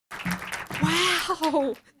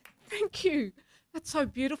Wow, thank you. That's so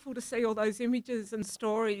beautiful to see all those images and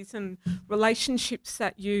stories and relationships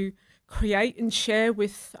that you create and share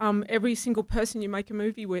with every single person you make a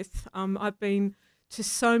movie with. I've been to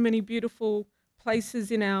so many beautiful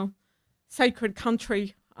places in our sacred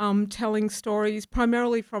country telling stories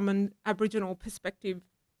primarily from an Aboriginal perspective,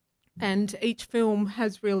 and each film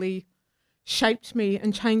has really shaped me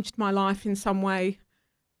and changed my life in some way.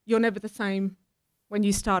 You're never the same when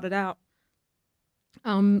you started out.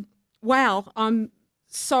 Wow, I'm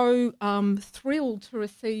so thrilled to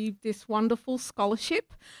receive this wonderful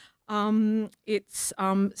scholarship. It's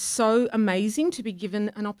so amazing to be given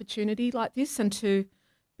an opportunity like this and to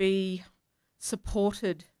be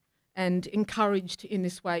supported and encouraged in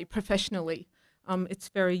this way professionally. It's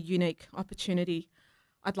a very unique opportunity.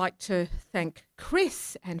 I'd like to thank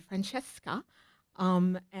Chris and Francesca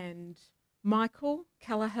and Michael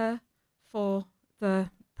Kelleher for the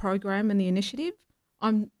program and the initiative.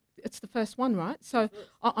 It's the first one, right? So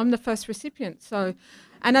I'm the first recipient. So,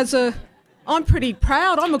 and I'm pretty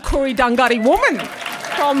proud. I'm a Koori Dunghutti woman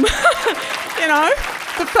from, you know,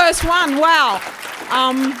 the first one. Wow.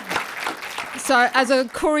 So as a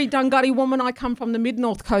Koori Dunghutti woman, I come from the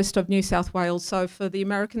mid-north coast of New South Wales. So for the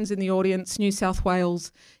Americans in the audience, New South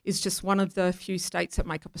Wales is just one of the few states that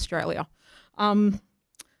make up Australia.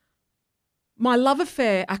 My love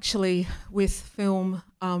affair actually with film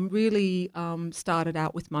really started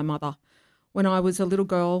out with my mother. When I was a little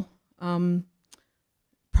girl,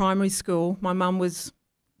 primary school, my mum was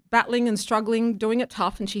battling and struggling, doing it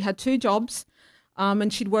tough, and she had 2 jobs,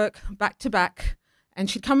 and she'd work back to back, and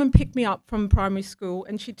she'd come and pick me up from primary school,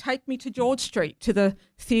 and she'd take me to George Street, to the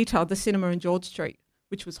theatre, the cinema in George Street,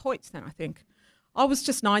 which was Hoyt's then, I think. I was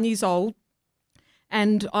just 9 years old,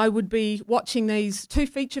 and I would be watching these 2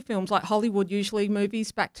 feature films, like Hollywood usually,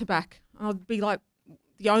 movies back to back. I'd be like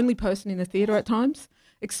the only person in the theatre at times,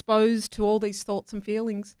 exposed to all these thoughts and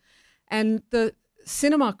feelings. And the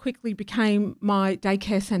cinema quickly became my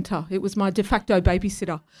daycare centre. It was my de facto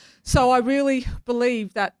babysitter. So I really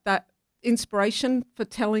believe that that inspiration for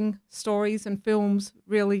telling stories and films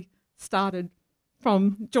really started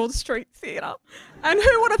from George Street Theatre. And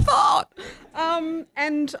who would have thought?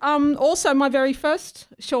 Also my very first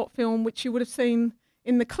short film, which you would have seen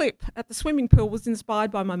in the clip at the swimming pool, was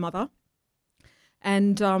inspired by my mother.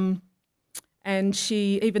 And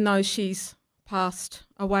she, even though she's passed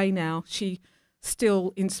away now, she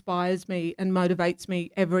still inspires me and motivates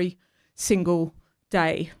me every single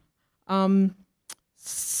day. Again,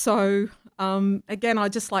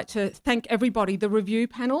 I'd just like to thank everybody, the review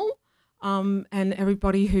panel, and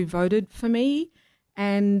everybody who voted for me.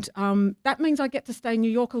 And that means I get to stay in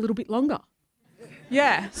New York a little bit longer.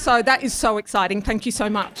 Yeah, so that is so exciting. Thank you so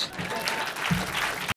much.